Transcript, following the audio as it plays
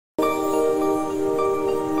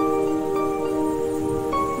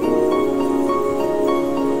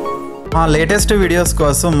మా latest videos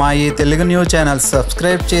కోసం మా ఈ తెలుగు న్యూస్ ఛానల్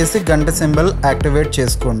సబ్స్క్రైబ్ చేసి గంట సింబల్ యాక్టివేట్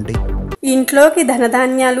చేసుకోండి. ఇంట్లోకి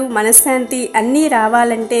ధనధాన్యాలు మనశ్శాంతి అన్నీ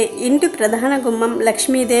రావాలంటే ఇంటి ప్రధాన గుమ్మం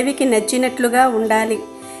లక్ష్మీదేవికి నచ్చినట్లుగా ఉండాలి.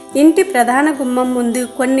 ఇంటి ప్రధాన గుమ్మం ముందు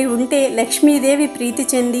కొన్ని ఉంటే లక్ష్మీదేవి ప్రీతి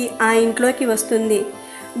చెంది ఆ ఇంట్లోకి వస్తుంది.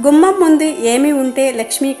 గుమ్మం ముందు ఏమి ఉంటే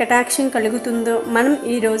లక్ష్మీ కటాక్షం కలుగుతుందో మనం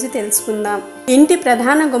ఈరోజు తెలుసుకుందాం. ఇంటి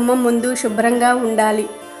ప్రధాన గుమ్మం ముందు శుభ్రంగా ఉండాలి.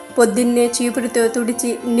 పొద్దున్నే చీపురుతో తుడిచి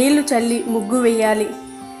నీళ్లు చల్లి ముగ్గు వేయాలి.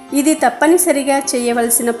 ఇది తప్పనిసరిగా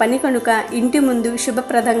చేయవలసిన పని కనుక ఇంటి ముందు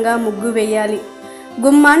శుభప్రదంగా ముగ్గు వేయాలి.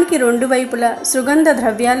 గుమ్మానికి రెండు వైపులా సుగంధ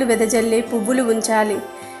ద్రవ్యాలు వెదజల్లే పువ్వులు ఉంచాలి.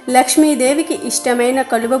 లక్ష్మీదేవికి ఇష్టమైన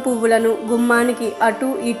కలువ పువ్వులను గుమ్మానికి అటు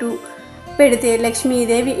ఇటు పెడితే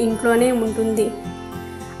లక్ష్మీదేవి ఇంట్లోనే ఉంటుంది.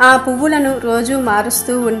 ఆ పువ్వులను రోజు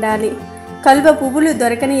మారుస్తూ ఉండాలి. కలువ పువ్వులు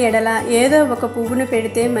దొరకని ఎడల ఏదో ఒక పువ్వును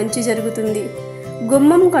పెడితే మంచి జరుగుతుంది.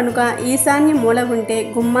 గుమ్మం కనుక ఈశాన్య మూల ఉంటే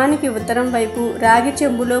గుమ్మానికి ఉత్తరం వైపు రాగి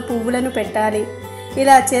చెంబులో పువ్వులను పెట్టాలి.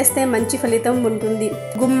 ఇలా చేస్తే మంచి ఫలితం ఉంటుంది.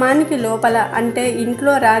 గుమ్మానికి లోపల అంటే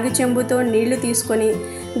ఇంట్లో రాగి చెంబుతో నీళ్లు తీసుకొని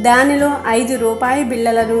దానిలో 5 రూపాయి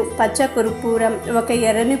బిళ్ళలను, పచ్చ కర్పూరం, ఒక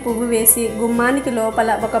ఎర్రని పువ్వు వేసి గుమ్మానికి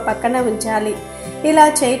లోపల ఒక పక్కన ఉంచాలి. ఇలా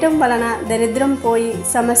చేయటం వలన దరిద్రం పోయి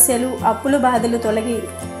సమస్యలు, అప్పుల బాధలు తొలగి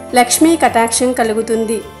లక్ష్మీ కటాక్షం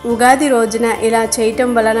కలుగుతుంది. ఉగాది రోజున ఇలా చేయటం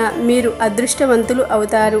వలన మీరు అదృష్టవంతులు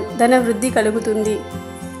అవుతారు. ధన వృద్ధి కలుగుతుంది.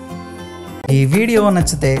 ఈ వీడియో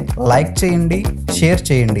నచ్చితే లైక్ చేయండి, షేర్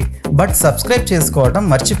చేయండి, బట్ సబ్స్క్రైబ్ చేసుకోవడం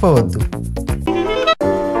మర్చిపోవద్దు.